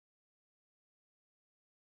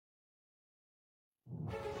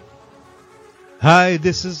Hi,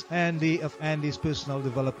 this is Andy of Andy's Personal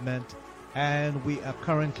Development, and we are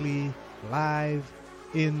currently live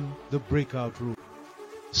in the breakout room.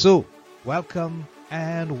 So, welcome,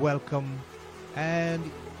 and we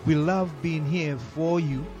love being here for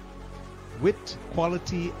you with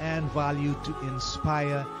quality and value to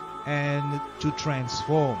inspire and to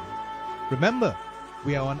transform. Remember,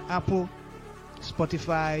 we are on Apple,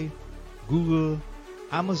 Spotify, Google,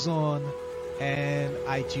 Amazon, and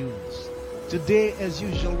iTunes. Today, as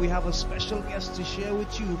usual, we have a special guest to share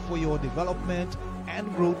with you for your development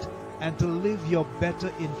and growth and to live your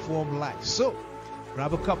better informed life. So,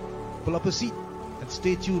 grab a cup, pull up a seat, and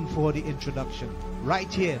stay tuned for the introduction.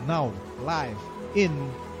 Right here, now, live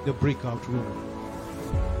in the breakout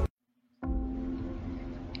room.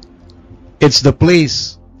 It's the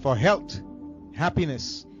place for health,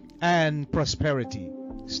 happiness, and prosperity.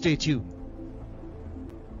 Stay tuned.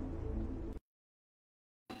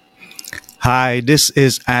 Hi, this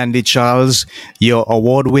is Andy Charles, your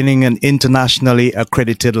award-winning and internationally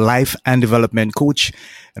accredited life and development coach.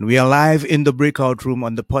 And we are live in the breakout room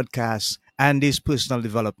on the podcast, Andy's Personal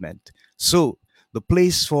Development. So, the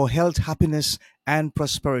place for health, happiness, and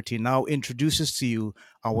prosperity now introduces to you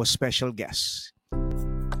our special guest.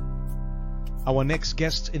 Our next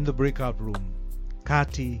guest in the breakout room,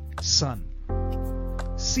 Kathy Sun,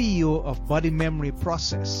 CEO of Body Memory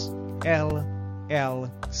Process,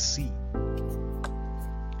 LLC.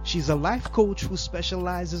 She's a life coach who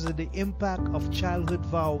specializes in the impact of childhood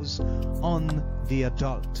vows on the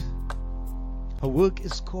adult. Her work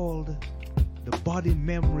is called the Body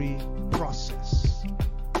Memory Process.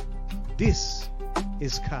 This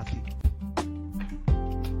is Kathy.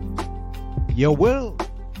 Your world.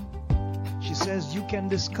 She says you can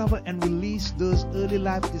discover and release those early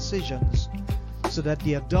life decisions so that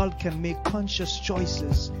the adult can make conscious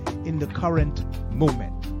choices in the current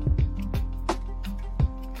moment.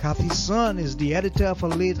 Kathy Sun is the editor of her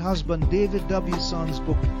late husband David W. Sun's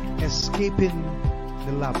book, Escaping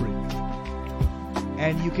the Labyrinth.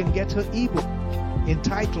 And you can get her ebook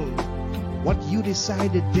entitled, What You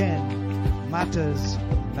Decided Then Matters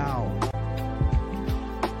Now.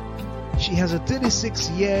 She has a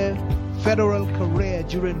 36-year federal career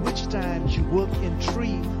during which time she worked in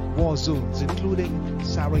 3 war zones, including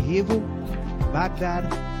Sarajevo,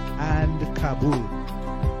 Baghdad, and Kabul.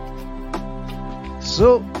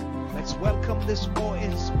 So, let's welcome this more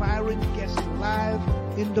inspiring guest live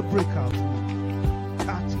in the breakout room,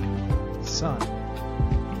 Kathy Sun.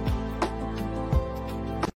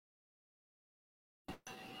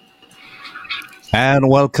 And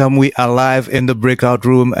welcome, we are live in the breakout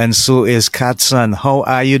room, and so is Kat Sun. How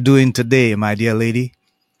are you doing today, my dear lady?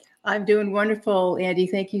 I'm doing wonderful, Andy.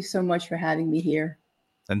 Thank you so much for having me here.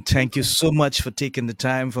 And thank you so much for taking the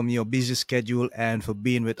time from your busy schedule and for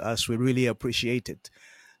being with us. We really appreciate it.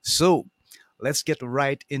 So let's get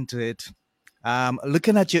right into it.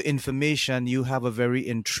 Looking at your information, you have a very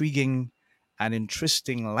intriguing and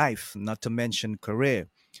interesting life, not to mention career.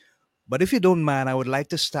 But if you don't mind, I would like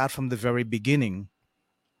to start from the very beginning.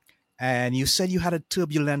 And you said you had a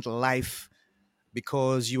turbulent life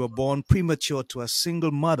because you were born premature to a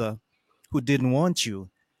single mother who didn't want you,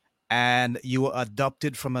 and you were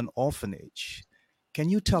adopted from an orphanage. Can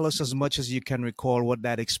you tell us as much as you can recall what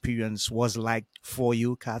that experience was like for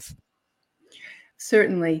you, Kath?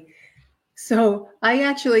 Certainly. So I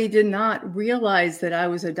actually did not realize that I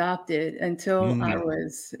was adopted until I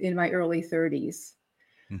was in my early 30s.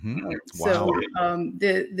 Mm-hmm. So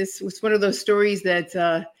this was one of those stories that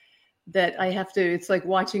I have to. It's like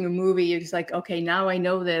watching a movie. You're just like, okay, now I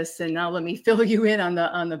know this, and now let me fill you in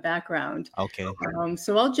on the background. Okay.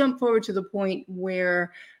 So I'll jump forward to the point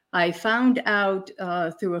where I found out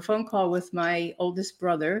through a phone call with my oldest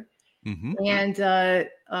brother. Mm-hmm. And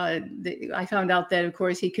I found out that, of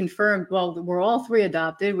course, he confirmed, well, we're all 3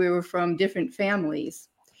 adopted. We were from different families.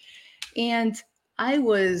 And I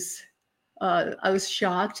was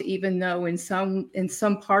shocked, even though in some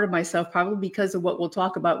part of myself, probably because of what we'll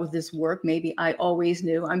talk about with this work, maybe I always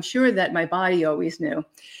knew. I'm sure that my body always knew.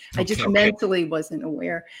 I just mentally wasn't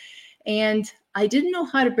aware. And I didn't know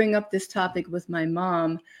how to bring up this topic with my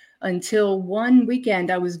mom until one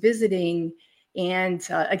weekend I was visiting. And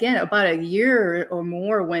again, about a year or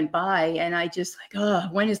more went by, and I just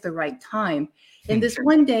when is the right time? And this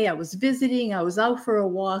one day I was visiting, I was out for a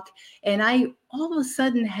walk, and I all of a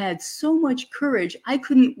sudden had so much courage. I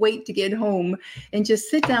couldn't wait to get home and just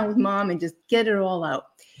sit down with mom and just get it all out.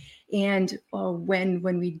 And when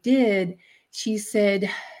we did, she said,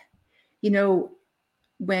 you know,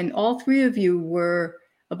 when all 3 of you were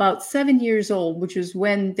about 7 years old, which is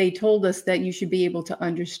when they told us that you should be able to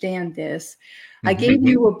understand this, I Hmm. gave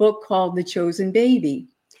you a book called The Chosen Baby.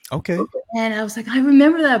 Okay. And I was like, I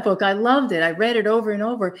remember that book. I loved it. I read it over and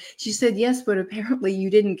over. She said, yes, but apparently you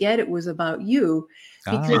didn't get it was about you,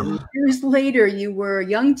 because Ah. years later you were a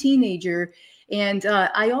young teenager. And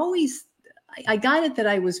I got it that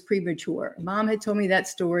I was premature. Mom had told me that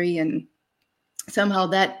story, and somehow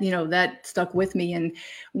that stuck with me. And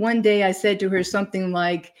one day I said to her something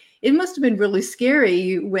like, it must have been really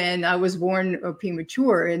scary when I was born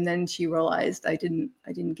premature. And then she realized I didn't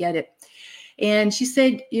get it. And she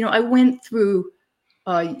said, I went through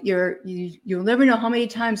you'll never know how many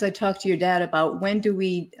times I talked to your dad about when do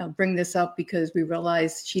we bring this up, because we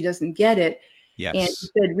realize she doesn't get it. And she Yes.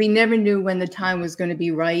 said, we never knew when the time was going to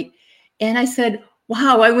be right. And I said,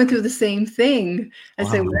 wow, I went through the same thing. I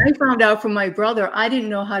said, when Wow. I found out from my brother, I didn't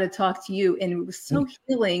know how to talk to you. And it was so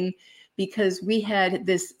healing, because we had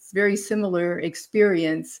this very similar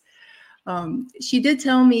experience. She did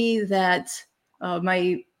tell me that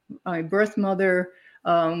my birth mother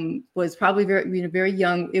was probably very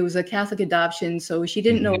young. It was a Catholic adoption, so she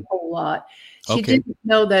didn't know a Hmm. whole lot. She Okay. didn't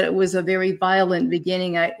know that it was a very violent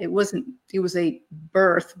beginning. It was a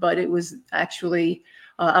birth, but it was actually,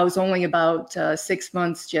 I was only about 6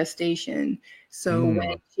 months gestation. So when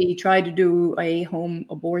Mm. she tried to do a home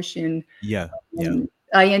abortion, Yeah. Yeah.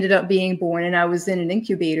 I ended up being born, and I was in an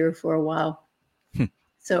incubator for a while.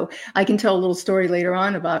 So I can tell a little story later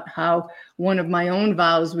on about how one of my own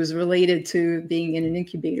vows was related to being in an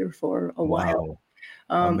incubator for a while. Wow.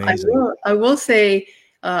 I Amazing. will say,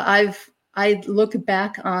 I look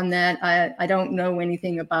back on that. I don't know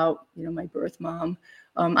anything about my birth mom.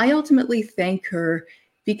 I ultimately thank her,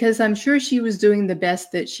 because I'm sure she was doing the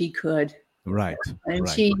best that she could. Right. And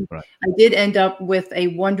Right. Right. I did end up with a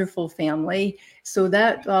wonderful family, so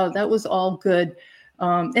that was all good.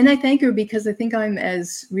 And I thank her, because I think I'm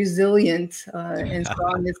as resilient and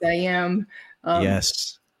strong as I am, um,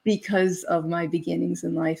 Yes. because of my beginnings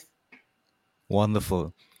in life.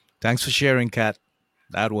 Wonderful. Thanks for sharing, Kat.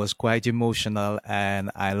 That was quite emotional,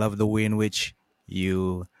 and I love the way in which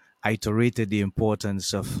you iterated the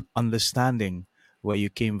importance of understanding where you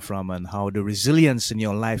came from and how the resilience in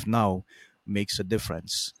your life now makes a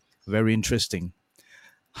difference. Very interesting.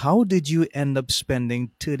 How did you end up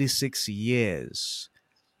spending 36 years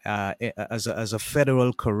as a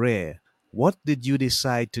federal career? What did you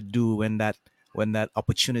decide to do when that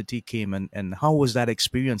opportunity came, and how was that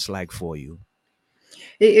experience like for you?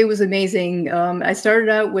 It was amazing. I started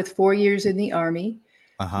out with 4 years in the Army.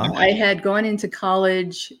 Uh-huh. I had gone into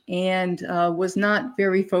college and was not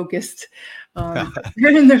very focused. Um,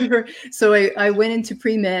 so I went into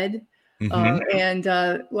pre-med.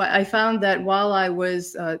 Mm-hmm. I found that while I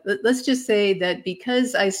was, let's just say that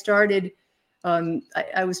because I started,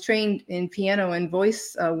 I was trained in piano and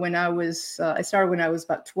voice I started when I was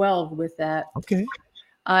about 12 with that. Okay.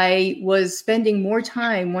 I was spending more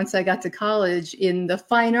time once I got to college in the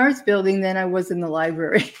fine arts building than I was in the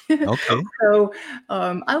library. Okay. So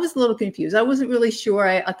I was a little confused. I wasn't really sure.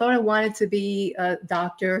 I thought I wanted to be a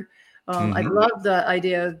doctor. I Mm-hmm. loved the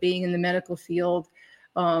idea of being in the medical field.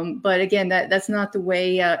 But again, that's not the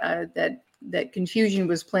way that confusion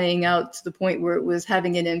was playing out to the point where it was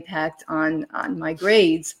having an impact on my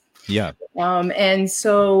grades. Yeah. And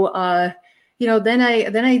so, then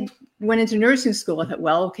I went into nursing school. I thought,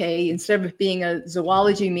 well, okay, instead of being a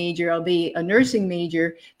zoology major, I'll be a nursing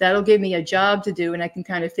major. That'll give me a job to do, and I can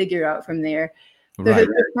kind of figure out from there. Right.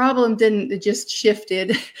 The problem didn't, it just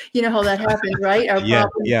shifted. You know how that happens, right? Our Yeah.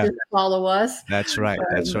 problems Yeah. just follow us. That's right.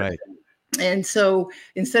 That's right. And so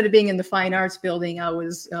instead of being in the fine arts building, I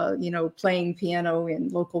was, playing piano in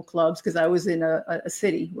local clubs, because I was in a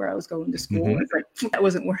city where I was going to school. Mm-hmm. It's like, that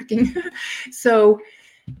wasn't working. So,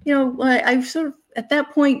 I sort of, at that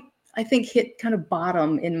point, I think hit kind of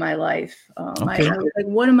bottom in my life. Okay. I was like,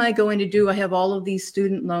 what am I going to do? I have all of these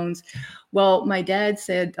student loans. Well, my dad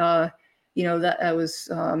said, that I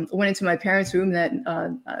went into my parents' room and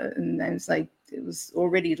I was like, it was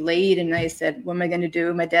already late. And I said, what am I going to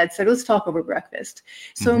do? My dad said, let's talk over breakfast.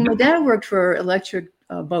 So Mm-hmm. my dad worked for Electric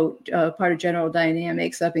Boat, part of General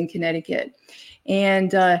Dynamics up in Connecticut.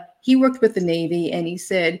 And he worked with the Navy, and he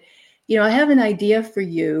said, I have an idea for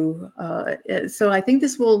you. So I think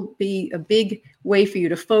this will be a big way for you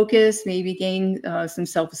to focus, maybe gain some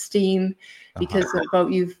self-esteem, Uh-huh. because about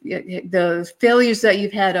the failures that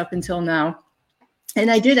you've had up until now.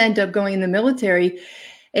 And I did end up going in the military,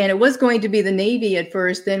 and it was going to be the Navy at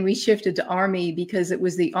first. Then we shifted to Army, because it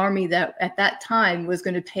was the Army that at that time was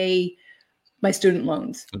going to pay my student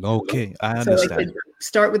loans. Okay. I So I understand. could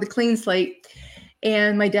start with a clean slate.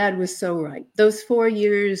 And my dad was so right. Those 4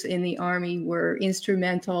 years in the Army were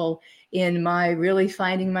instrumental in my really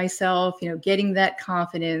finding myself, getting that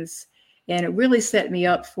confidence. And it really set me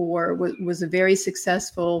up for what was a very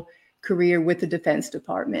successful career with the Defense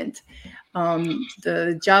Department.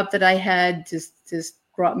 The job that I had just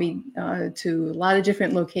brought me to a lot of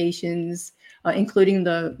different locations, including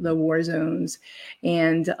the war zones.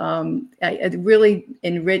 And it really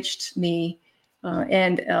enriched me.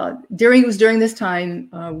 It was during this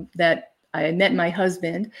time that I met my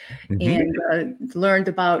husband and learned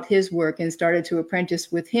about his work and started to apprentice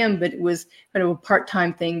with him. But it was kind of a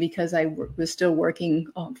part-time thing because I was still working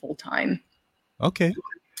full time. Okay,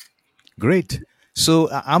 great. So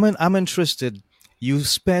I'm interested. You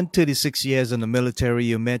spent 36 years in the military.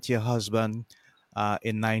 You met your husband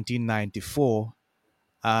in 1994,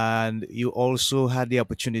 and you also had the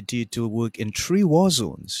opportunity to work in 3 war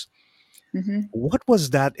zones. Hmm. What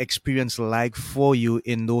was that experience like for you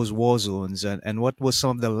in those war zones, and what were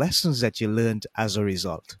some of the lessons that you learned as a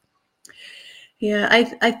result? Yeah,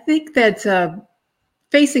 I think that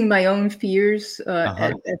facing my own fears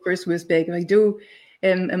Uh-huh. at first was big.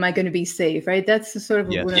 Am I going to be safe? Right. That's sort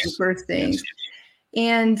of Yes. one of the first things. Yes.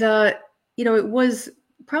 And, it was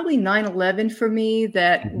probably 9/11 for me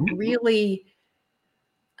that Hmm. really,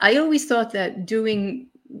 I always thought that doing,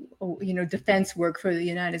 defense work for the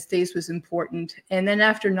United States was important. And then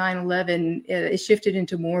after 9/11, it shifted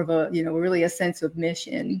into more of a, really a sense of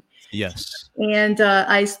mission. Yes. And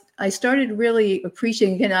I started really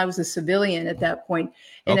appreciating, again, I was a civilian at that point,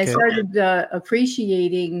 and I Okay. started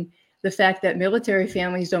appreciating the fact that military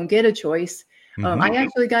families don't get a choice. Hmm. I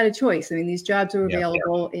actually got a choice. I mean, these jobs are Yeah.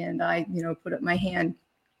 available, and I, put up my hand.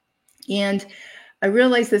 And I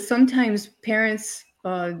realized that sometimes parents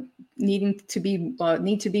need to be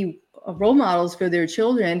role models for their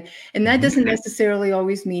children, and that Hmm. doesn't necessarily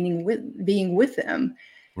always meaning being with them.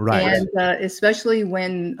 Right. And especially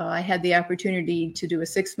when I had the opportunity to do a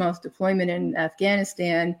 6-month deployment in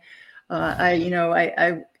Afghanistan, I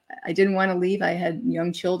didn't want to leave. I had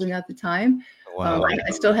young children at the time. Wow.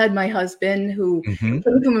 I still had my husband who Hmm.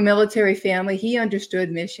 came from a military family. He understood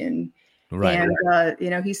mission. Right.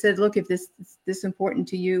 And, he said, look, if this important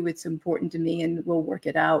to you, it's important to me, and we'll work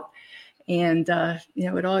it out. And,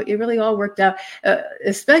 it really all worked out.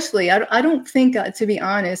 Especially, I don't think, to be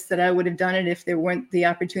honest, that I would have done it if there weren't the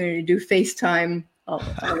opportunity to do FaceTime all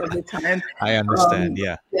of the time. I understand.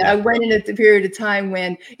 Yeah. Yeah, I went in at the period of time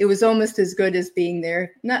when it was almost as good as being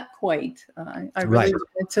there. Not quite. I really Right.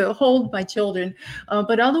 wanted to hold my children,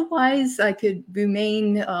 but otherwise I could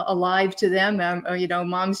remain alive to them.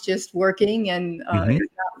 Mom's just working, and Hmm.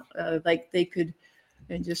 it's not like they could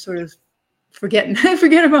just sort of forget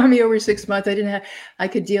about me over 6 months. I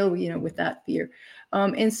could deal, with that fear.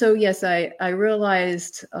 And so, yes, I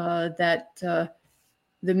realized that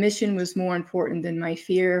the mission was more important than my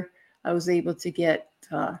fear. I was able to get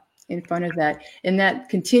in front of that, and that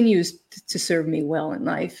continues to serve me well in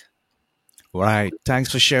life. Right.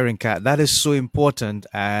 Thanks for sharing, Kat. That is so important,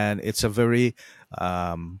 and it's a very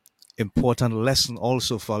um, important lesson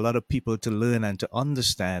also for a lot of people to learn and to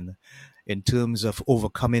understand in terms of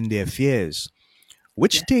overcoming their fears. Yeah.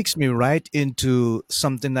 Which takes me right into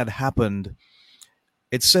something that happened.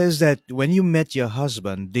 It says that when you met your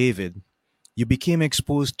husband, David, you became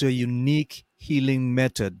exposed to a unique healing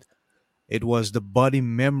method. It was the body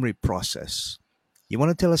memory process. You want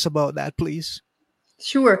to tell us about that, please?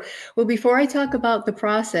 Sure. Well, before I talk about the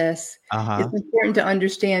process, Uh huh. it's important to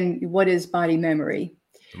understand what is body memory,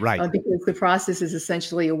 Right. because the process is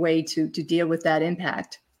essentially a way to deal with that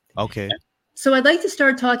impact. Okay. So I'd like to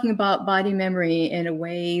start talking about body memory in a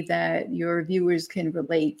way that your viewers can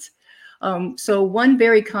relate. So one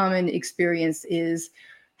very common experience is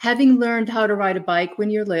having learned how to ride a bike when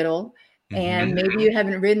you're little, and Hmm. maybe you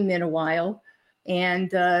haven't ridden in a while,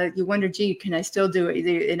 and you wonder, gee, can I still do it?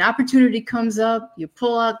 An opportunity comes up, you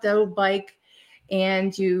pull out that old bike,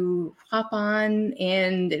 and you hop on,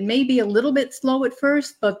 and it may be a little bit slow at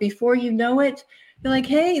first, but before you know it, you're like,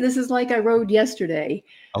 hey, this is like I rode yesterday.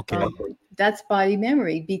 Okay. Uh, that's body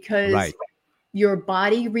memory, because Right. your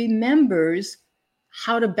body remembers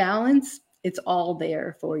how to balance. It's all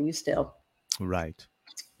there for you still. Right.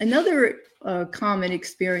 Another common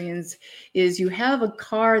experience is you have a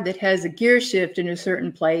car that has a gear shift in a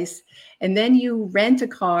certain place, and then you rent a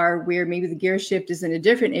car where maybe the gear shift is in a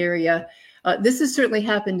different area. This has certainly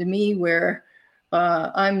happened to me where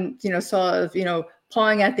I'm, sort of,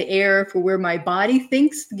 pawing at the air for where my body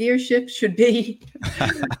thinks the gear shift should be.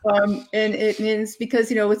 And it's because,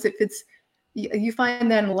 it's you find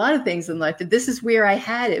that in a lot of things in life, that this is where I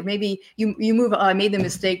had it. Maybe you move. I made the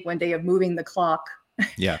mistake one day of moving the clock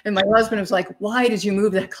Yeah. And my husband was like, "Why did you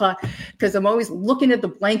move that clock?" Because I'm always looking at the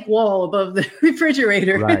blank wall above the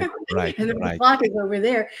refrigerator. Right. Right. And the Right. clock is over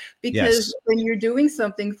there. Because Yes. when you're doing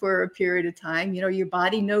something for a period of time, your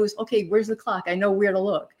body knows, okay, where's the clock? I know where to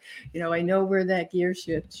look. I know where that gear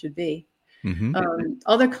shift should be. Mm-hmm.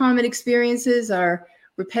 Other common experiences are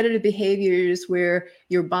repetitive behaviors where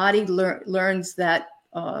your body learns that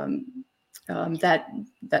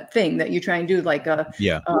that thing that you're trying to do, like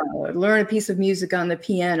learn a piece of music on the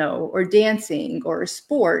piano or dancing or a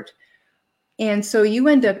sport. And so you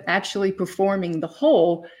end up actually performing the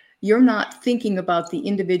whole. You're not thinking about the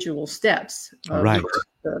individual steps. Right.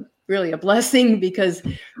 Really a blessing, because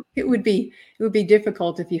it would be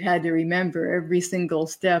difficult if you had to remember every single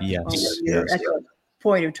step Yes. when you're Yes. at the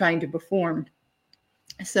point of trying to perform.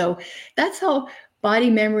 So that's how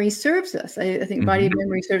body memory serves us. I think body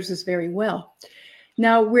memory serves us very well.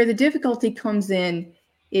 Now, where the difficulty comes in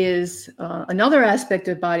is another aspect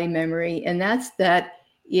of body memory, and that's that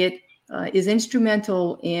it is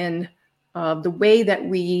instrumental in the way that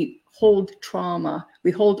we hold trauma.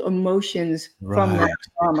 We hold emotions from that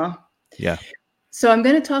trauma. Yeah. So I'm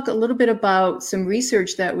going to talk a little bit about some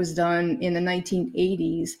research that was done in the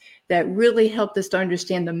 1980s that really helped us to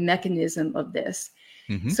understand the mechanism of this.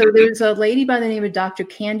 Mm-hmm. So there's a lady by the name of Dr.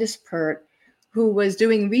 Candace Pert, who was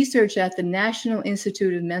doing research at the National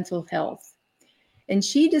Institute of Mental Health. And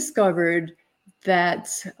she discovered that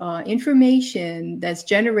information that's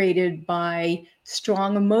generated by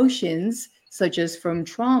strong emotions, such as from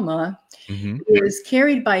trauma, is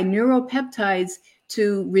carried by neuropeptides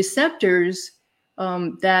to receptors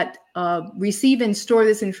that receive and store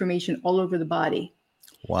this information all over the body.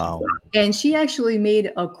 Wow. And she actually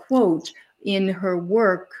made a quote in her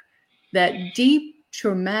work that deep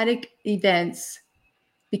traumatic events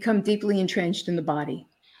become deeply entrenched in the body.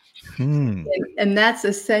 And that's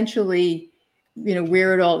essentially,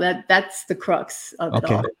 where it all, that's the crux of it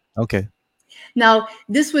all. Okay. Now,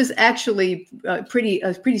 this was actually a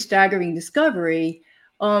pretty staggering discovery,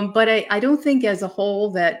 but I don't think as a whole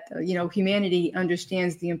that, humanity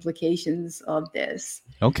understands the implications of this.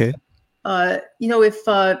 Okay. If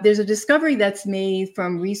there's a discovery that's made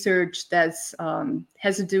from research that's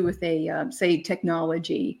has to do with say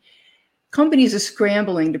technology, companies are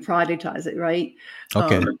scrambling to productize it, right?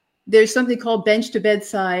 Okay. There's something called bench to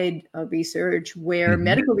bedside research, where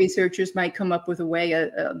medical researchers might come up with a way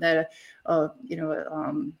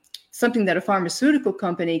something that a pharmaceutical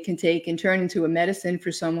company can take and turn into a medicine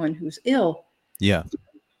for someone who's ill. Yeah.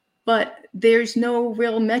 But there's no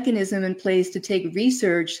real mechanism in place to take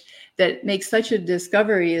research that makes such a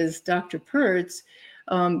discovery as Dr. Pert's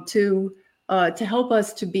to help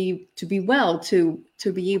us to be well, to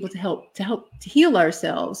be able to help to heal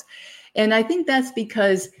ourselves. And I think that's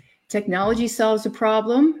because technology solves a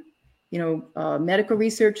problem, medical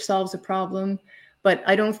research solves a problem, but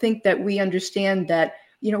I don't think that we understand that,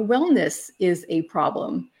 wellness is a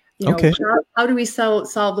problem. How do we solve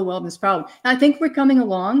the wellness problem? And I think we're coming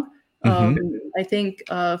along. I think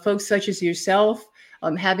folks such as yourself,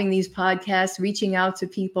 having these podcasts, reaching out to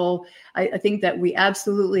people, I think that we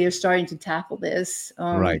absolutely are starting to tackle this,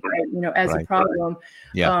 as a problem.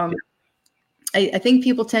 Yeah. I think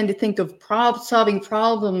people tend to think of solving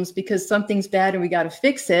problems because something's bad and we got to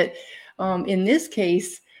fix it. In this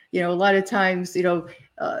case, a lot of times,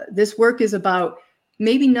 this work is about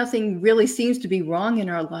maybe nothing really seems to be wrong in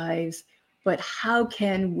our lives, but how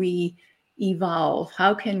can we evolve?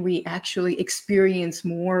 How can we actually experience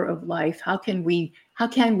more of life? How can we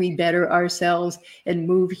better ourselves and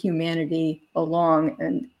move humanity along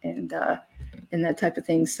and that type of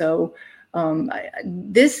thing? So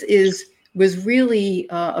this was really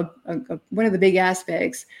one of the big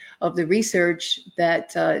aspects of the research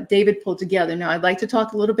that David pulled together. Now, I'd like to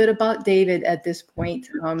talk a little bit about David at this point.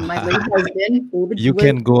 My late husband, David. You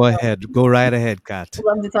can go ahead. Go right ahead, Kat. I'd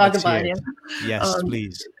love to talk about him. Yes,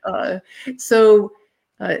 please. So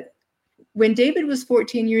when David was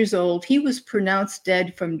 14 years old, he was pronounced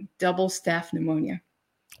dead from double staph pneumonia.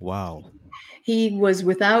 Wow. He was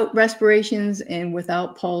without respirations and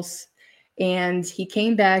without pulse. And he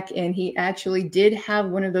came back and he actually did have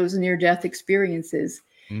one of those near-death experiences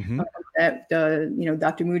that,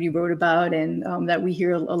 Dr. Moody wrote about and that we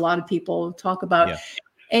hear a lot of people talk about. Yeah.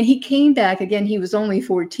 And he came back again. He was only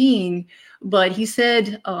 14, but he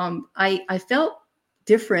said, I felt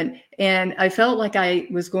different and I felt like I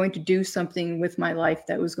was going to do something with my life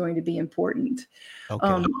that was going to be important.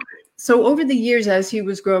 Okay. So over the years, as he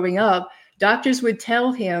was growing up, doctors would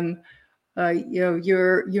tell him,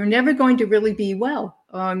 you're never going to really be well.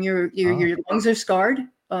 Your lungs are scarred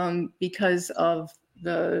because of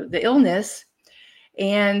the illness,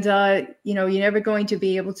 and you're never going to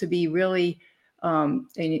be able to be really,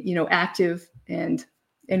 active and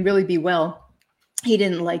really be well. He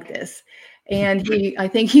didn't like this. And I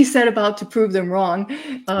think he set about to prove them wrong.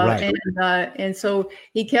 Right. And so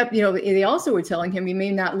he kept, they also were telling him, you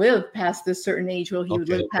may not live past this certain age. Well, he would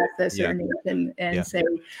live past that certain age and say,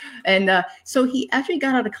 so after he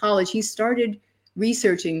got out of college, he started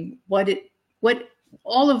researching what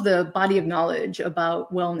all of the body of knowledge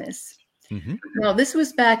about wellness. Mm-hmm. Now, this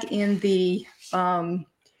was back in the,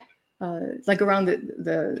 like around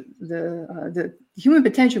the human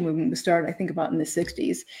potential movement was started, I think, about in the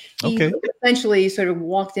 60s. He essentially sort of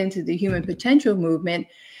walked into the human potential movement.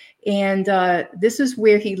 And this is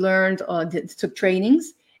where he learned, took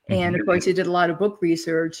trainings. And of course, he did a lot of book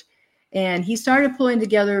research. And he started pulling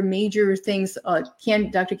together major things,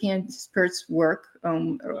 Dr. Candace Pert's work,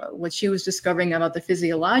 what she was discovering about the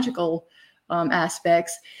physiological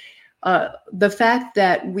aspects, the fact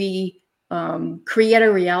that we create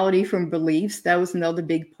a reality from beliefs. That was another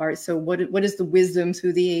big part. So what is the wisdom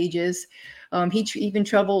through the ages? He even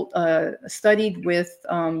studied with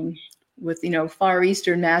Far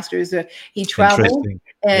Eastern masters. He traveled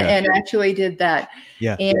and actually did that.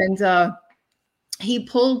 Yeah. And he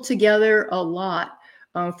pulled together a lot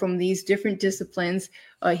from these different disciplines.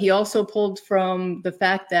 He also pulled from the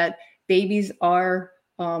fact that babies are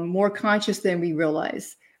more conscious than we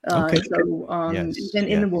realize. Even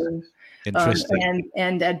in the womb.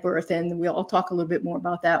 And at birth, and we'll talk a little bit more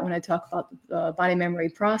about that when I talk about the body memory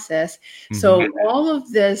process. So all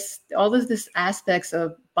of this aspects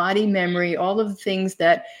of body memory, all of the things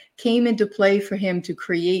that came into play for him to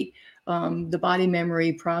create the body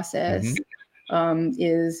memory process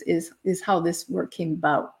is how this work came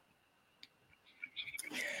about.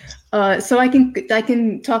 So I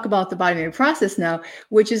can talk about the body memory process now,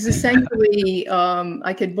 which is essentially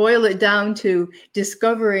I could boil it down to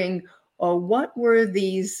discovering what were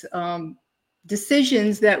these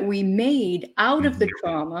decisions that we made out of the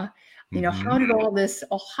trauma. How did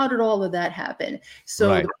all of that happen? So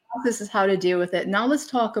the process is how to deal with it. Now let's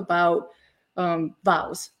talk about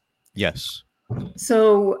vows. Yes.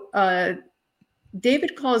 So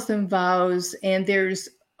David calls them vows, and there's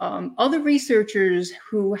other researchers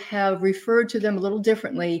who have referred to them a little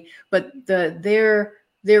differently, but the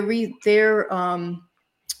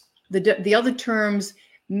other terms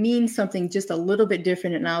mean something just a little bit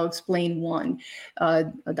different, and I'll explain one.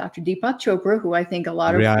 Dr. Deepak Chopra, who I think a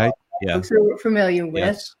lot of folks are familiar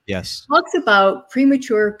with, talks about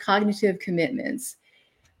premature cognitive commitments.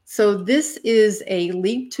 So this is a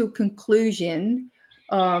leap to conclusion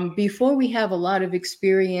before we have a lot of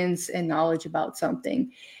experience and knowledge about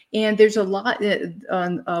something. And there's a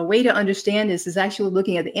way to understand this is actually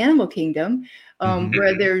looking at the animal kingdom,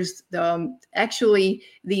 where there's actually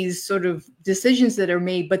these sort of decisions that are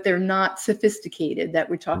made, but they're not sophisticated that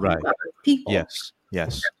we're talking about with people.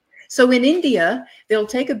 Yes. So in India, they'll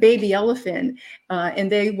take a baby elephant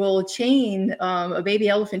and they will chain a baby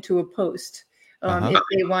elephant to a post. If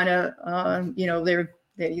they want to,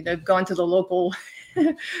 they've gone to the local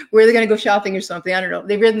where they're going to go shopping or something. I don't know.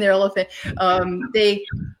 They've ridden their elephant. They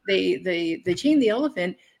chain the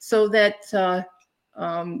elephant so that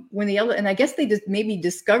when the elephant, and I guess they just maybe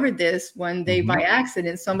discovered this when they by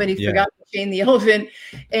accident somebody forgot to chain the elephant,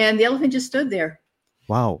 and the elephant just stood there.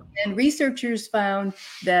 Wow. And researchers found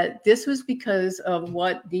that this was because of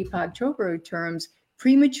what Deepak Chopra terms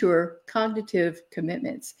premature cognitive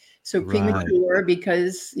commitments. So premature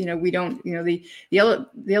because, we don't, the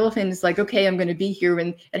elephant is like, okay, I'm going to be here,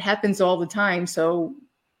 and it happens all the time. So,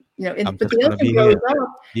 but the elephant grows up,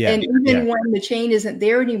 and even when the chain isn't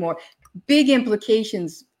there anymore, big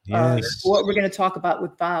implications for what we're going to talk about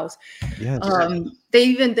with vows.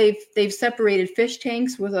 They've separated fish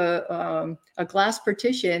tanks with a glass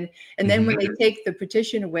partition, and then when they take the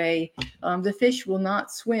partition away, the fish will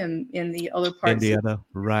not swim in the other parts.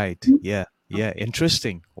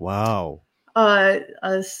 Interesting. Wow.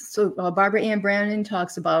 So Barbara Ann Brannon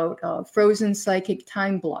talks about frozen psychic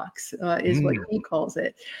time blocks is what he calls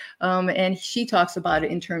it, and she talks about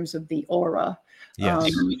it in terms of the aura.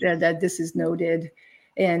 That this is noted,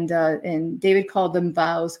 and David called them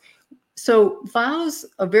vows. So vows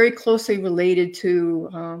are very closely related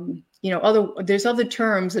to there's other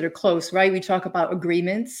terms that are close, right? We talk about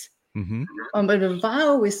agreements, but a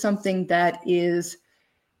vow is something that is.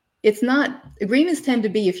 It's not, agreements tend to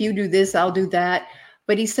be, if you do this, I'll do that.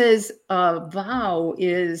 But he says vow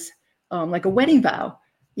is like a wedding vow.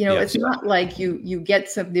 It's not like you get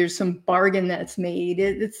there's some bargain that's made.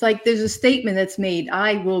 It's like there's a statement that's made.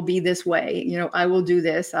 I will be this way. I will do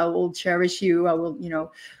this. I will cherish you. I will,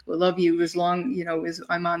 will love you as long, as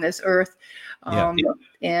I'm on this earth,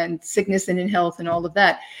 and sickness and in health and all of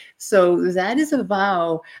that. So that is a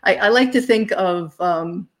vow. I like to think of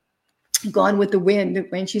Gone with the Wind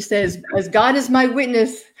when she says, "As God is my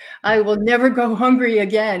witness, I will never go hungry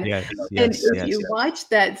again." And if you watch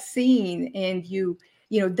that scene and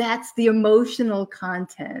that's the emotional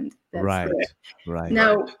content. That's right.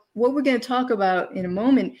 Now, what we're going to talk about in a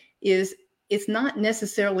moment is it's not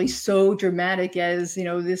necessarily so dramatic as,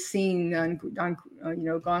 this scene on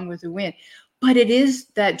Gone with the Wind, but it is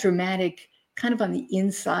that dramatic kind of on the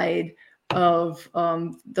inside of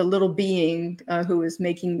the little being who is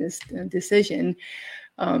making this decision.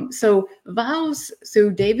 So vows,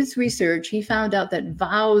 through David's research, he found out that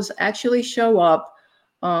vows actually show up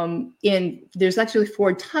there's actually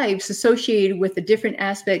 4 types associated with the different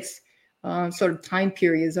aspects, sort of time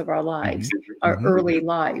periods of our lives, our early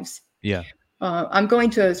lives. I'm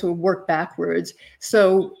going to sort of work backwards.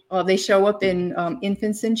 So they show up in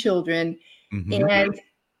infants and children. And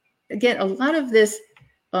again, a lot of this,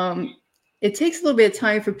 it takes a little bit of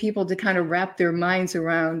time for people to kind of wrap their minds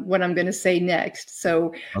around what I'm going to say next.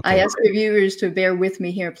 So I ask the viewers to bear with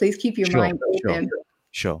me here. Please keep your mind open.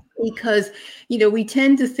 Sure. Because, we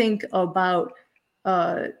tend to think about,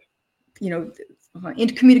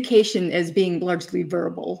 intercommunication as being largely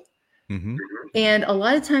verbal. And a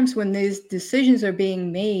lot of times when these decisions are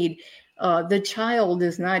being made, the child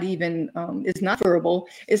is not even, is not verbal,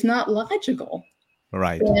 is not logical.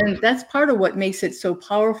 Right. And that's part of what makes it so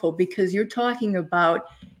powerful, because you're talking about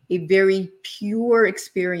a very pure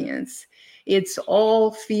experience. It's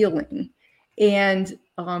all feeling. And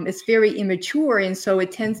it's very immature, and so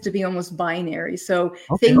it tends to be almost binary. So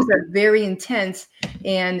things are very intense,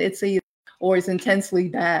 and it's intensely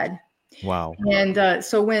bad. Wow. And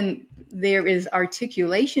so when there is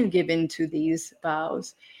articulation given to these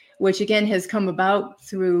vows, which again has come about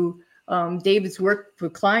through David's work for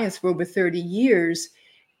clients for over 30 years,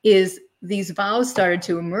 is these vows started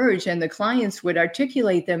to emerge, and the clients would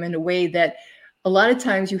articulate them in a way that a lot of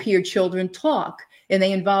times you hear children talk, and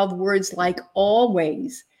they involve words like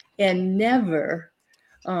always and never,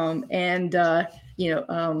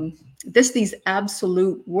 these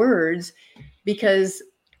absolute words, because,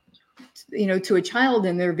 to a child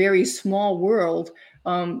in their very small world,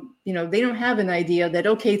 they don't have an idea that,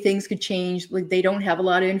 things could change. Like, they don't have a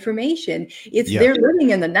lot of information. They're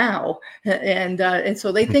living in the now. And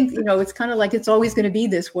so they think, it's kind of like it's always going to be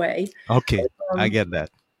this way. Okay. I get that.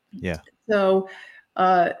 Yeah. So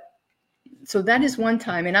that is one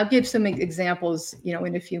time, and I'll give some examples,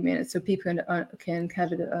 in a few minutes, so people can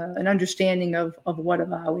have an understanding of what a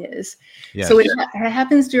vow is. Yes. So it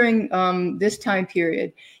happens during this time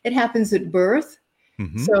period. It happens at birth.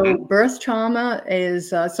 So birth trauma is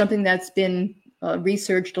something that's been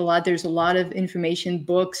researched a lot. There's a lot of information,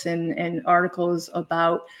 books and articles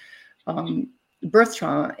about birth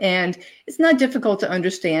trauma, and it's not difficult to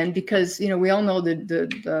understand, because we all know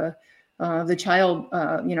the child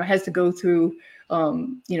has to go through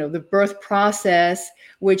the birth process,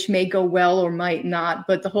 which may go well or might not.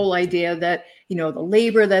 But the whole idea that the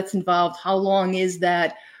labor that's involved, how long is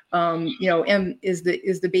that? And is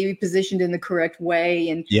the baby positioned in the correct way?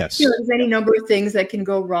 And there's any number of things that can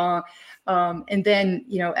go wrong. And then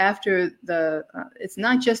after it's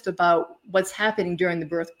not just about what's happening during the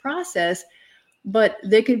birth process, but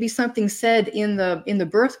there can be something said in the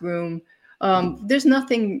birth room. There's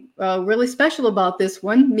nothing really special about this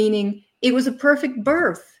one, meaning it was a perfect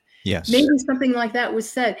birth. Yes. Maybe something like that was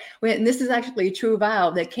said. And this is actually a true vow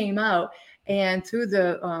that came out. And through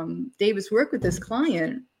David's work with this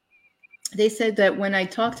client, they said that when I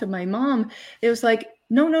talked to my mom, it was like,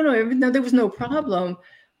 no, there was no problem.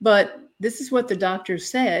 But this is what the doctor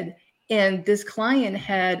said. And this client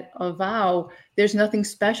had a vow, there's nothing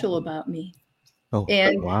special about me. Oh,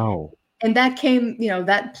 and wow. And that came,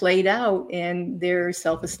 that played out in their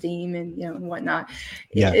self-esteem and, and whatnot.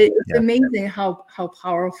 It's amazing how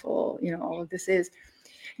powerful, all of this is.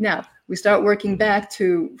 Now we start working back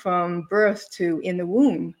from birth to in the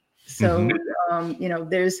womb. So,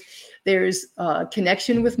 there's a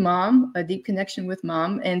connection with mom, a deep connection with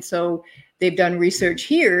mom. And so they've done research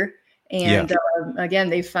here. And again,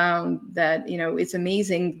 they found that, it's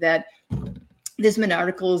amazing that there's been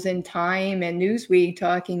articles in Time and Newsweek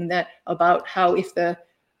talking about how if the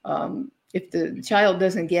child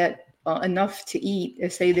doesn't get enough to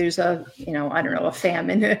eat, say there's a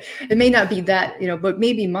famine, it may not be that, but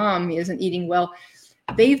maybe mom isn't eating well.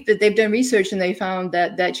 they've done research, and they found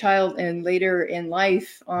that that child and later in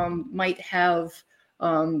life might have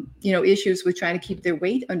issues with trying to keep their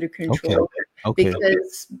weight under control, Okay.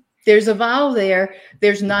 because there's a vow there.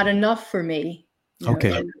 There's not enough for me.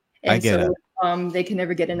 Okay. And I get so it. they can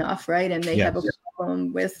never get enough, right? And they have a Yes.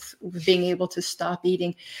 problem with being able to stop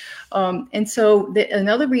eating. And so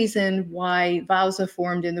another reason why vows are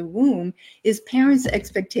formed in the womb is parents'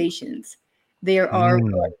 expectations. There are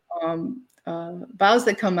vows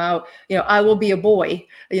that come out, I will be a boy,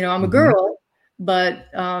 I'm a girl,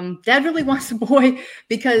 but dad really wants a boy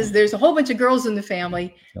because there's a whole bunch of girls in the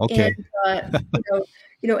family. Okay. And,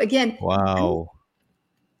 again, Wow.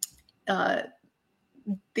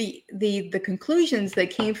 The conclusions that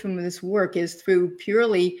came from this work is through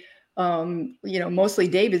purely, mostly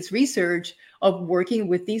David's research of working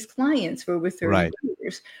with these clients for over 30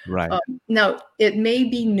 years. Right. Now, it may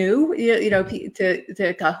be new,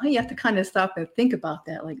 to go, you have to kind of stop and think about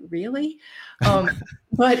that. Like, really?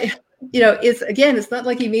 But, it's not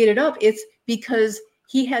like he made it up. It's because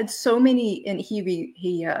he had so many, and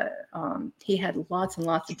he had lots and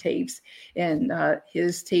lots of tapes, and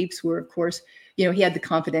his tapes were, of course, he had the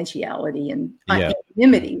confidentiality and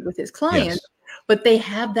anonymity with his clients, but they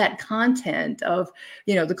have that content of,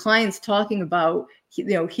 the clients talking about,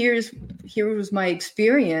 here was my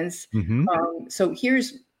experience. So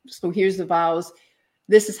here's the vows.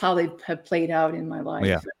 This is how they have played out in my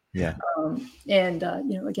life. Again,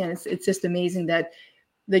 it's just amazing that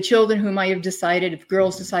the children who might have decided, if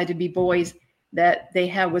girls decide to be boys, that they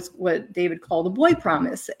have what David called a boy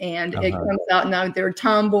promise, and it comes out now they're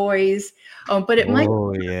tomboys, but it might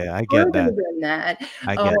I get that. than that.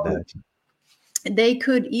 I get that. They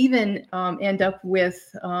could even end up with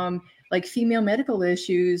like female medical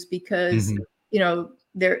issues because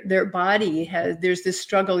their body there's this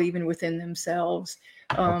struggle even within themselves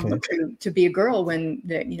to be a girl when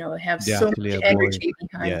they have so much energy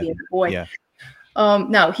behind being a boy.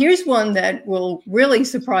 Now, here's one that will really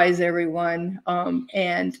surprise everyone.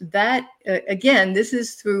 And that, again, this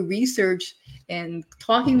is through research and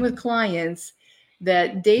talking with clients,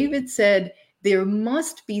 that David said there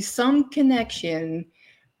must be some connection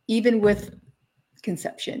even with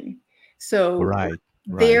conception. So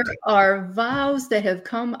there are vows that have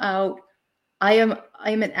come out. I am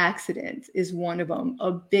an accident is one of them,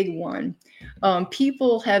 a big one.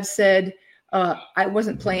 People have said, I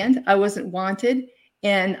wasn't planned, I wasn't wanted,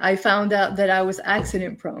 and I found out that I was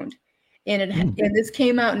accident prone. And and this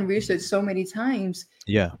came out in research so many times.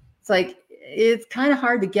 Yeah. It's like, it's kind of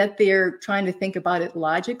hard to get there trying to think about it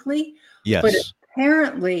logically. Yes. But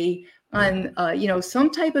apparently on, some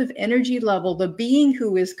type of energy level, the being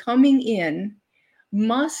who is coming in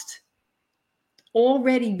must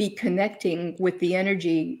already be connecting with the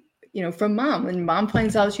energy, from mom. When mom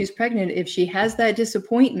finds out she's pregnant, if she has that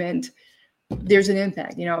disappointment, there's an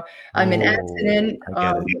impact. I'm an accident.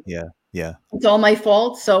 It's all my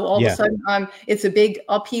fault. So all of a sudden, it's a big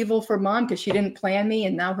upheaval for mom because she didn't plan me,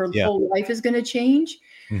 and now her whole life is going to change.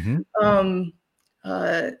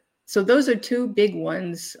 So those are two big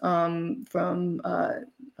ones from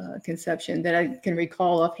conception that I can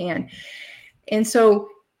recall offhand. And so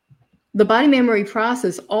the body memory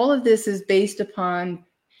process, all of this is based upon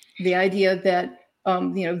the idea that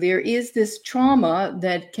there is this trauma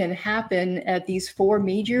that can happen at these four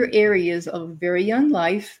major areas of very young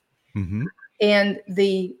life. And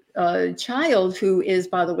the child, who is,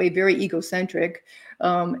 by the way, very egocentric.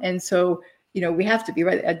 And so, we have to be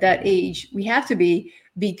right at that age. We have to be,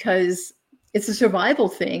 because it's a survival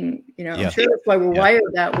thing. I'm sure that's why we're wired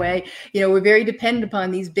that way. We're very dependent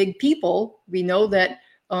upon these big people. We know that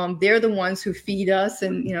they're the ones who feed us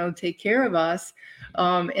and, take care of us.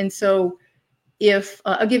 And so if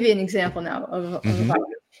I'll give you an example now of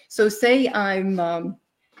so say I'm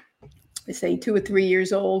say 2 or 3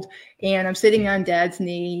 years old, and I'm sitting on dad's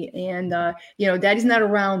knee, and daddy's not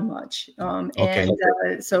around much,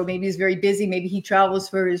 and so maybe he's very busy, maybe he travels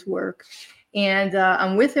for his work, and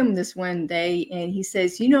I'm with him this one day, and he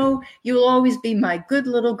says, you'll always be my good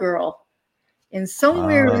little girl. And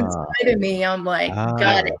somewhere inside of me, I'm like,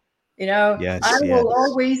 got it. I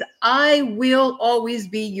will always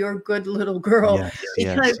be your good little girl,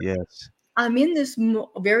 because I'm in this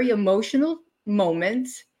very emotional moment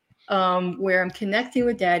where I'm connecting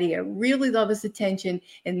with daddy. I really love his attention,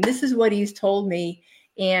 and this is what he's told me.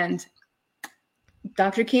 And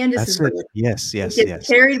Dr. Candace gets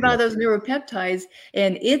carried by those neuropeptides,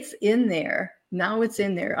 and it's in there. Now it's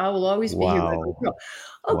in there. I will always be your good little girl.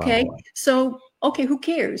 Okay, so who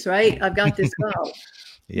cares, right? I've got this vow.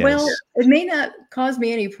 Well, it may not cause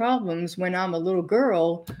me any problems when I'm a little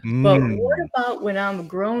girl, but what about when I'm a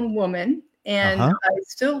grown woman and Uh-huh. I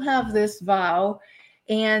still have this vow.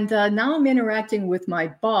 And now I'm interacting with my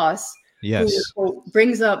boss, who Yes.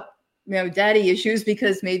 brings up, daddy issues,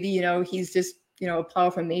 because maybe, he's just, a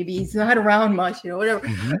powerful, maybe he's not around much, whatever.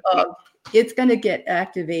 Hmm. Uh, it's going to get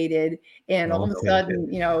activated. And all of a Okay.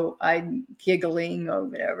 sudden, I'm giggling or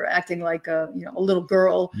whatever, acting like a little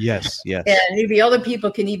girl. Yes. And Yes. maybe other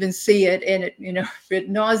people can even see it, and it, it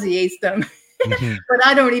nauseates them, Hmm. but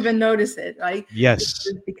I don't even notice it, right? Yes.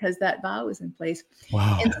 It's because that vow is in place.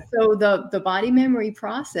 Wow. And so the body memory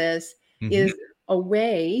process Hmm. is a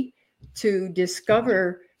way to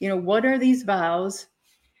discover, what are these vows?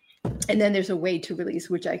 And then there's a way to release,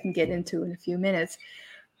 which I can get into in a few minutes.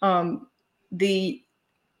 Um,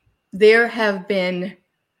 there have been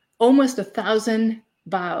almost 1,000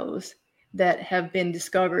 vows that have been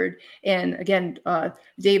discovered. And again,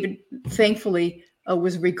 David, thankfully,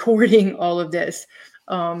 was recording all of this.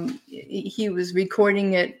 He was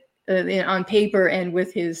recording it on paper and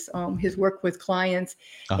with his work with clients.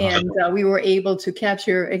 Uh-huh. And we were able to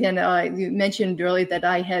capture, again, you mentioned earlier that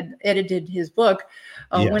I had edited his book.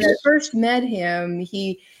 When I Yes. first met him,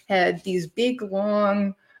 he had these big,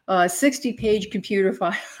 long, 60-page computer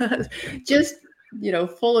files, just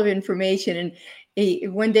full of information.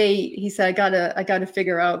 And one day he said, I gotta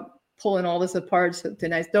figure out pulling all this apart. So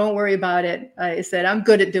tonight, don't worry about it. I said, I'm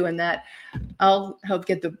good at doing that. I'll help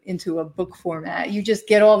get into a book format. You just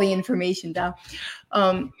get all the information down.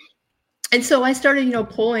 And so I started,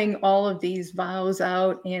 pulling all of these vows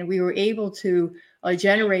out, and we were able to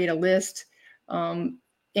generate a list. And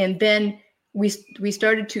then we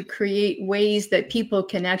started to create ways that people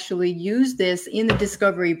can actually use this in the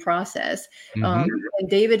discovery process. Hmm. And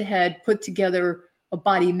David had put together a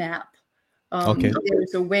body map. Okay.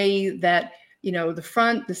 There's a way that, the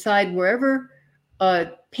front, the side, wherever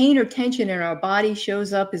pain or tension in our body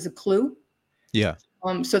shows up is a clue. Yeah.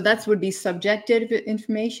 So that would be subjective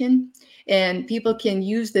information, and people can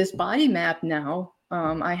use this body map now.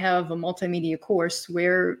 I have a multimedia course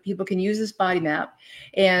where people can use this body map,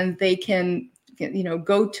 and they can,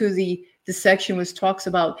 go to the section which talks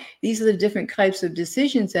about these are the different types of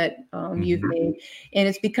decisions that you've made. And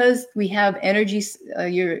it's because we have energy.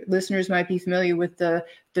 Your listeners might be familiar with the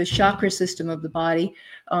chakra system of the body.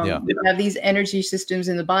 We have these energy systems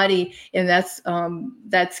in the body, and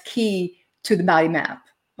that's key to the body map.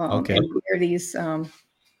 Okay. And where these,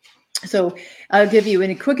 so I'll give you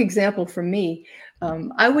a quick example from me.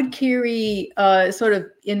 I would carry sort of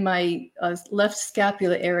in my left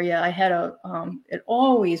scapula area. I had it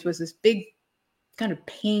always was this big kind of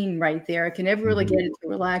pain right there. I can never really get it to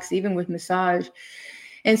relax, even with massage.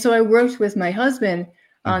 And so I worked with my husband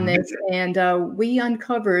on this, and we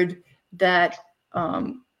uncovered that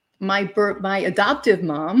my adoptive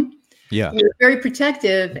mom was very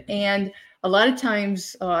protective, and a lot of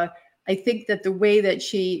times I think that the way that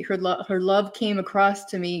her love came across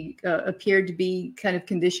to me appeared to be kind of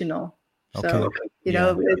conditional. So,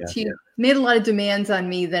 she made a lot of demands on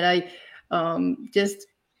me that I just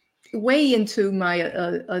way into my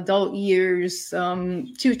adult years.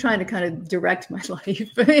 She was trying to kind of direct my life,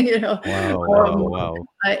 Wow.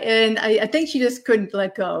 And I think she just couldn't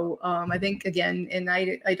let go. I think, again, and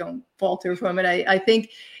I don't falter from it. I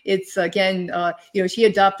think it's, again, she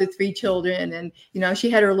adopted 3 children, and, she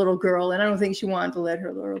had her little girl, and I don't think she wanted to let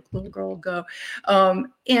her little girl go.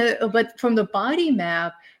 But from the body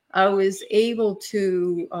map, I was able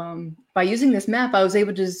to, by using this map, I was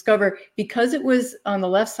able to discover, because it was on the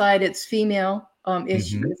left side, it's female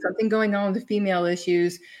issues, something going on with the female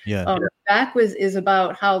issues. Back is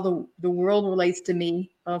about how the world relates to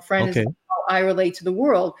me. Friend is how I relate to the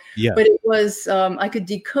world. But it was, I could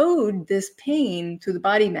decode this pain to the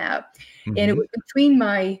body map. And it was between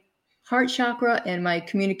my heart chakra and my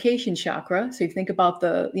communication chakra. So you think about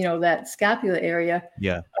that scapula area.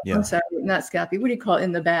 I'm sorry, not scapula. What do you call it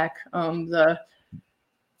in the back?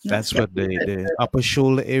 That's what the upper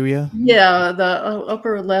shoulder area. Yeah, the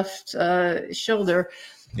upper left shoulder.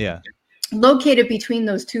 Yeah. Located between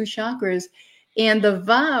those 2 chakras. And the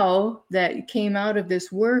vow that came out of this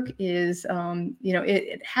work is,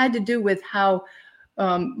 it had to do with how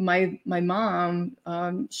my mom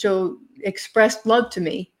expressed love to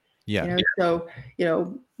me. So,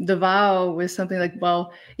 the vow was something like,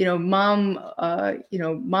 well, mom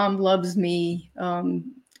loves me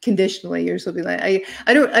conditionally, or something like that.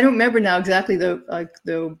 I don't remember now exactly the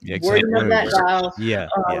wording of that vow.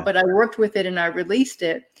 But I worked with it and I released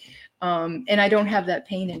it, and I don't have that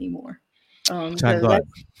pain anymore. Thank So God. that's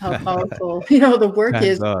how powerful the work Thank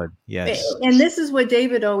is. God. Yes. And this is what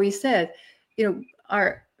David always said.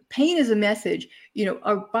 Our pain is a message.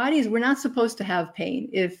 Our bodies, we're not supposed to have pain.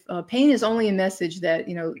 If pain is only a message that,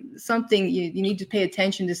 something, you need to pay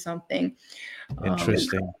attention to something.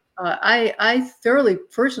 Interesting. I thoroughly,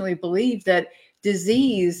 personally believe that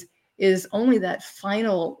disease is only that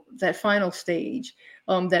final stage,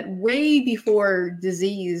 that way before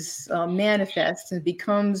disease manifests and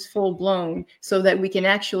becomes full blown, so that we can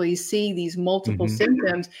actually see these multiple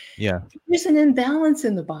symptoms. Yeah. There's an imbalance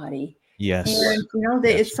in the body. Yes. And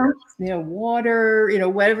it's some, water,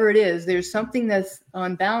 whatever it is, there's something that's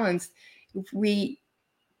unbalanced. If we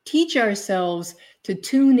teach ourselves to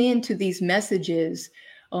tune into these messages,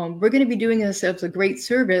 we're going to be doing ourselves a great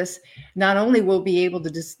service. Not only will we be able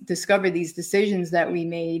to discover these decisions that we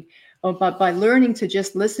made, but by learning to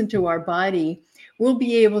just listen to our body, we'll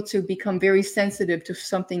be able to become very sensitive to if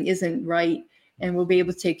something isn't right, and we'll be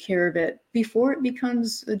able to take care of it before it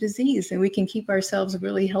becomes a disease, and we can keep ourselves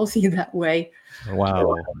really healthy that way.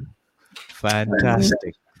 Wow.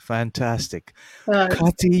 Fantastic. Fantastic.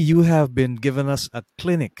 Kati, you have been giving us a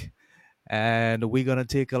clinic, and we're going to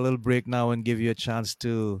take a little break now and give you a chance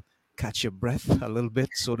to catch your breath a little bit,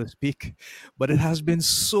 so to speak. But it has been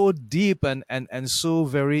so deep and so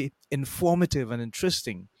very informative and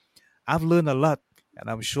interesting. I've learned a lot, and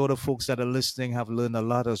I'm sure the folks that are listening have learned a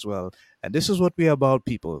lot as well. And this is what we're about,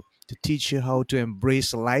 people, to teach you how to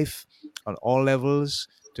embrace life on all levels,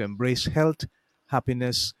 to embrace health,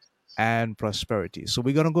 happiness, and prosperity. So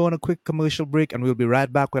we're going to go on a quick commercial break, and we'll be right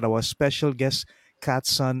back with our special guest, Kat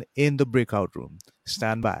Sun, in the breakout room.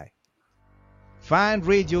 Stand by.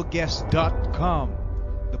 FindRadioGuest.com,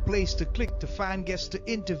 the place to click to find guests to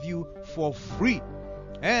interview for free.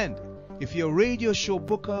 And if you're a radio show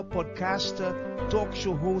booker, podcaster, talk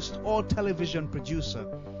show host, or television producer,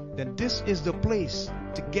 then this is the place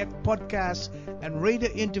to get podcasts and radio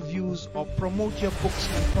interviews or promote your books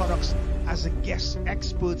and products as a guest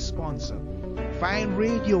expert sponsor.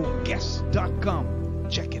 FindRadioGuest.com.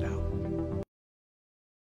 Check it out.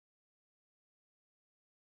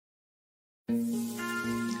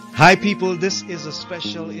 Hi, people. This is a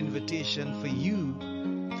special invitation for you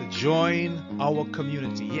to join our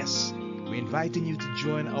community. Yes, we're inviting you to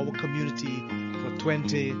join our community for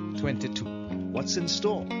 2022. What's in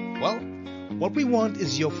store? Well, what we want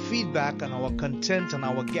is your feedback on our content and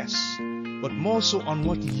our guests, but more so on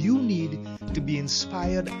what you need to be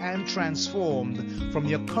inspired and transformed from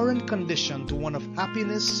your current condition to one of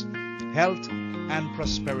happiness, health, and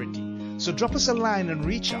prosperity. So drop us a line and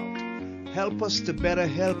reach out. Help us to better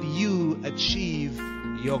help you achieve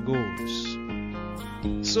your goals.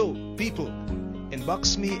 So, people,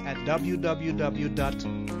 inbox me at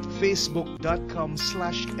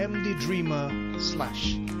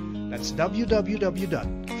www.facebook.com/mddreamer/. That's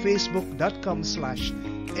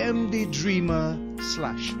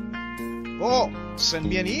www.facebook.com/mddreamer/. Or send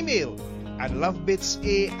me an email at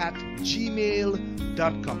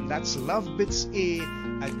lovebitsa@gmail.com. That's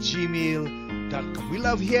lovebitsa@gmail.com. We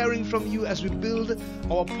love hearing from you as we build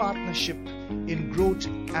our partnership in growth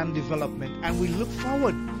and development, and we look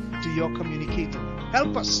forward to your communicating.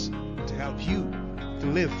 Help us to help you to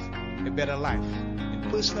live a better life in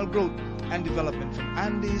personal growth and development from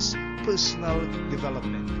Andy's Personal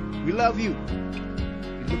Development. We love you.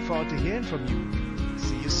 We look forward to hearing from you.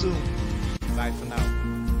 See you soon. Bye for now.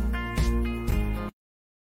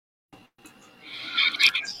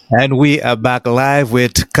 And we are back live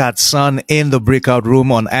with Kat Sun in the breakout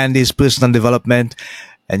room on Andy's Personal Development.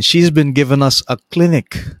 And she's been giving us a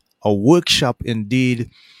clinic, a workshop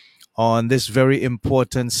indeed, on this very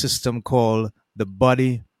important system called the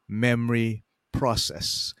body memory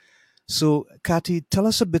process. So, Kati, tell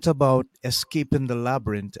us a bit about Escaping the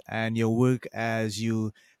Labyrinth and your work as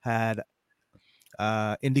you had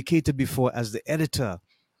indicated before as the editor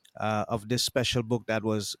of this special book that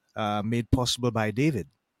was made possible by David.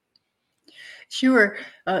 Sure.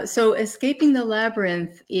 So Escaping the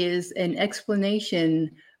Labyrinth is an explanation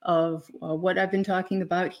of what I've been talking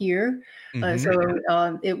about here. It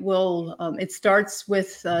starts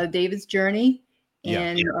with David's journey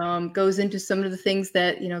and goes into some of the things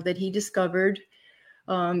that, that he discovered.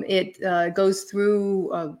 It goes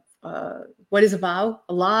through what is a vow,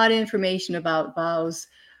 a lot of information about vows.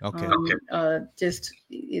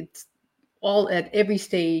 It's all at every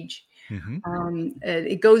stage.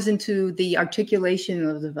 It goes into the articulation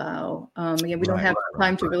of the vow. Again, we don't have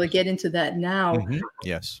time to really get into that now.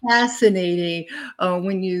 Yes, fascinating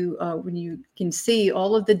when you can see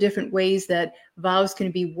all of the different ways that vows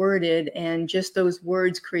can be worded, and just those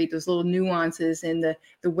words create those little nuances in the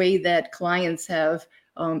way that clients have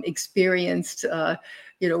experienced, the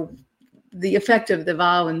effect of the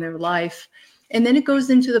vow in their life. And then it goes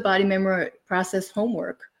into the body memory process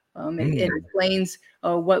homework. It Mm. explains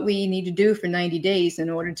what we need to do for 90 days in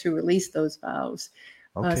order to release those vows.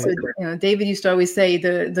 Okay. So David used to always say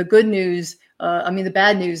the good news, the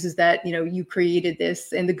bad news is that, you created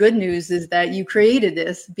this. And the good news is that you created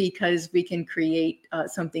this because we can create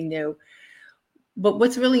something new. But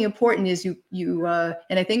what's really important is and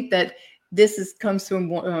I think that comes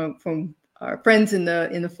from our friends in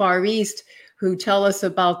the Far East who tell us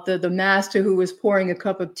about the master who was pouring a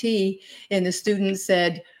cup of tea, and the student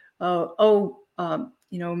said,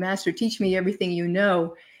 master, teach me everything you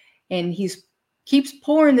know. And keeps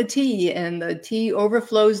pouring the tea, and the tea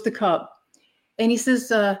overflows the cup. And he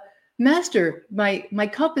says, master, my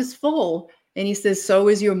cup is full. And he says, so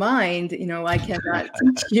is your mind. I cannot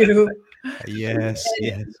teach you. Yes,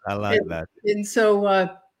 yes, I like that. And so,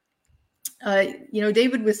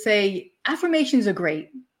 David would say, affirmations are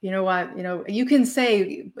great. You can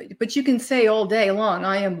say, but you can say all day long,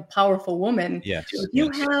 I am a powerful woman. Yes, If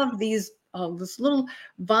you have this little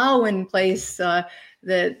vow in place that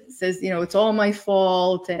says, it's all my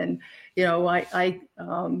fault, and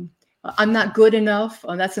I'm not good enough.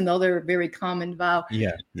 That's another very common vow.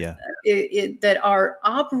 Yeah. That are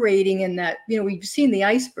operating in that, we've seen the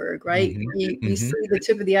iceberg, right? We see the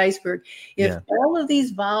tip of the iceberg. If all of these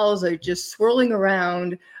vows are just swirling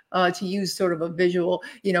around, to use sort of a visual,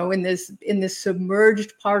 in this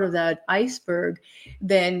submerged part of that iceberg,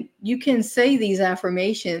 then you can say these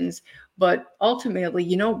affirmations. But ultimately,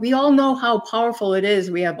 we all know how powerful it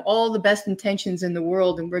is. We have all the best intentions in the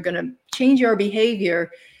world, and we're going to change our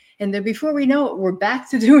behavior. And then before we know it, we're back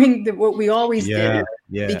to doing what we always did.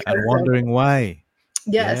 Yeah. And wondering why.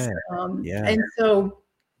 Yes. And so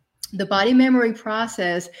the body memory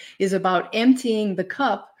process is about emptying the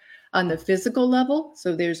cup on the physical level.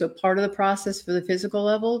 So there's a part of the process for the physical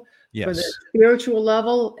level, for the spiritual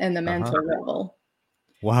level, and the mental level.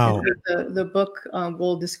 Wow. The book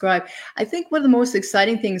will describe. I think one of the most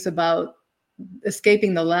exciting things about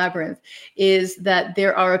Escaping the Labyrinth is that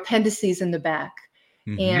there are appendices in the back.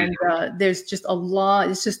 And there's just a lot,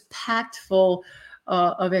 it's just packed full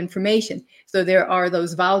of information. So there are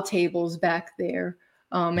those vow tables back there.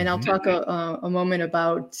 And I'll talk a moment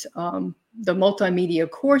about the multimedia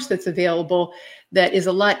course that's available that is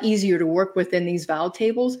a lot easier to work with than these vow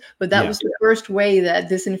tables. But that was the first way that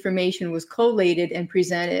this information was collated and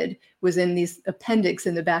presented, was in these appendix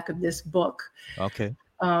in the back of this book. Okay.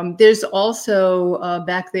 There's also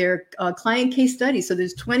back there client case studies. So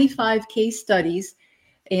there's 25 case studies.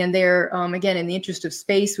 And they're, again, in the interest of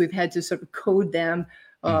space, we've had to sort of code them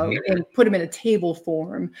and put them in a table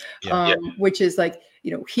form, which is like,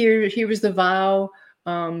 here was the vow.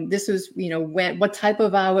 This was, what type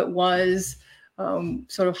of vow it was,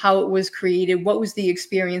 sort of how it was created, what was the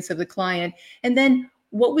experience of the client, and then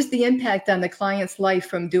what was the impact on the client's life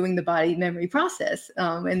from doing the body memory process.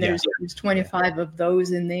 And there's 25 of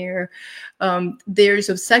those in there. There's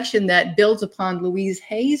a section that builds upon Louise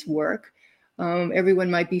Hay's work.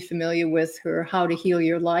 Everyone might be familiar with her How to Heal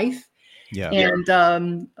Your Life.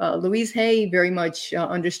 And Louise Hay very much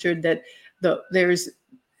understood that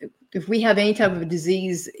if we have any type of a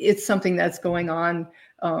disease, it's something that's going on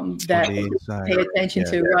that pay attention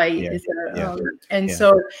to, right?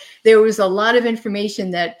 So there was a lot of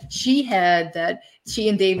information that she had, that she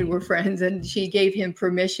and David were friends, and she gave him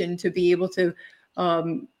permission to be able to,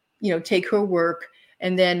 take her work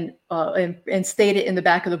and then and state it in the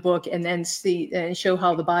back of the book, and then see and show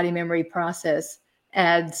how the body memory process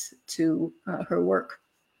adds to her work.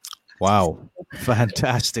 Wow,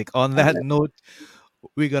 fantastic. On that note,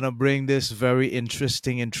 we're going to bring this very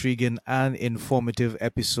interesting, intriguing, and informative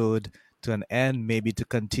episode to an end, maybe to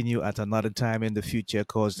continue at another time in the future,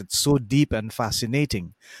 because it's so deep and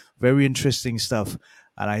fascinating. Very interesting stuff.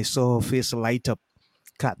 And I saw her face light up,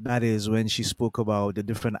 Kat, that is, when she spoke about the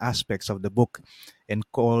different aspects of the book and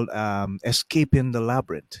called Escaping the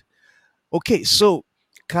Labyrinth. Okay, so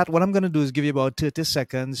Kat, what I'm going to do is give you about 30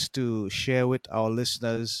 seconds to share with our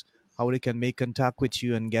listeners how they can make contact with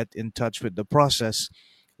you and get in touch with the process.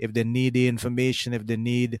 If they need the information, if they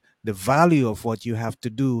need the value of what you have to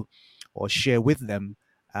do or share with them,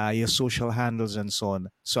 your social handles and so on.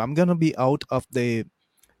 So I'm going to be out of the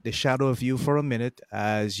shadow of you for a minute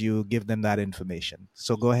as you give them that information.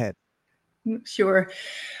 So go ahead. Sure.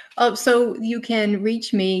 So you can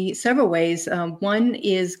reach me several ways. One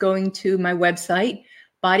is going to my website,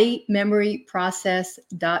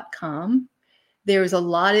 bodymemoryprocess.com. There's a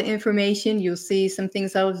lot of information. You'll see some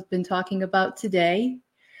things I've been talking about today.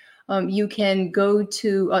 You can go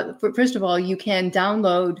to, first of all, you can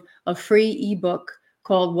download a free ebook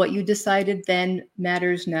called What You Decided Then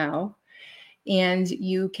Matters Now. And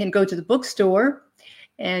you can go to the bookstore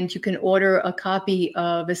and you can order a copy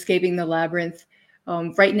of Escaping the Labyrinth.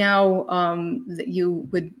 Right now, you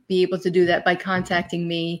would be able to do that by contacting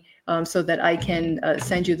me so that I can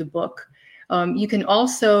send you the book. You can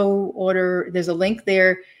also order, there's a link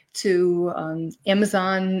there to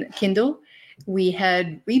Amazon Kindle. We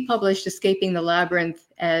had republished Escaping the Labyrinth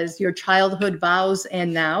as Your Childhood Vows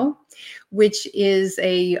and Now, which is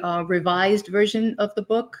a revised version of the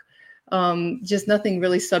book. Just nothing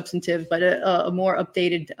really substantive, but a more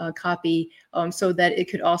updated copy so that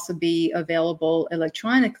it could also be available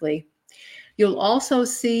electronically. You'll also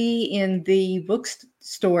see in the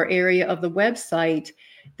bookstore area of the website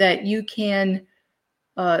that you can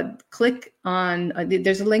click on,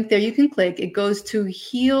 there's a link there you can click. It goes to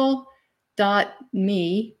heal.me/BMP,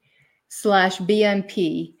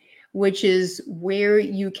 which is where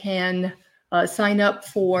you can sign up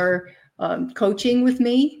for coaching with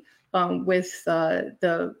me. You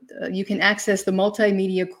can access the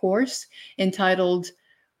multimedia course entitled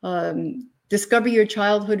Discover Your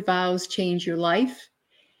Childhood Vows, Change Your Life.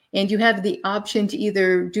 And you have the option to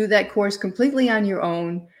either do that course completely on your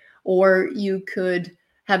own, or you could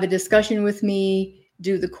have a discussion with me,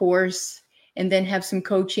 do the course, and then have some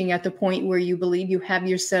coaching at the point where you believe you have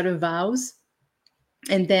your set of vows.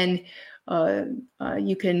 And then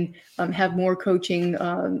you can have more coaching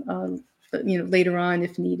later on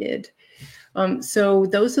if needed. So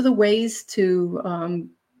those are the ways to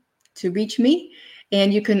reach me.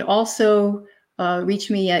 And you can also reach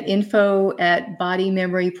me at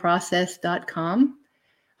info@bodymemoryprocess.com.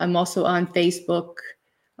 I'm also on Facebook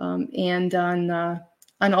and on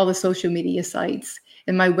all the social media sites.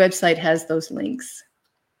 And my website has those links.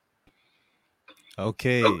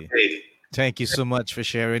 Okay. Thank you so much for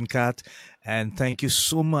sharing, Kat. And thank you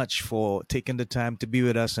so much for taking the time to be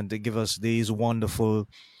with us and to give us these wonderful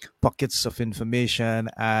pockets of information.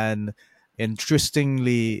 And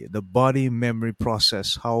interestingly, the body memory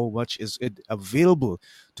process, how much is it available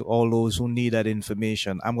to all those who need that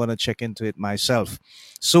information? I'm going to check into it myself.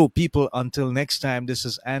 So, people, until next time, this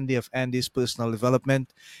is Andy of Andy's Personal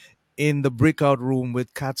Development in the breakout room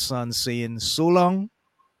with Kat Son saying so long,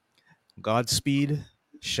 Godspeed,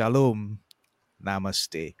 Shalom,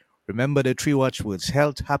 Namaste. Remember the three watchwords: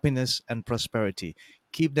 health, happiness, and prosperity.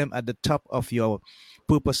 Keep them at the top of your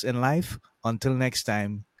purpose in life. Until next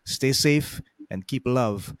time, stay safe and keep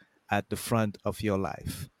love at the front of your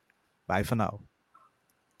life. Bye for now.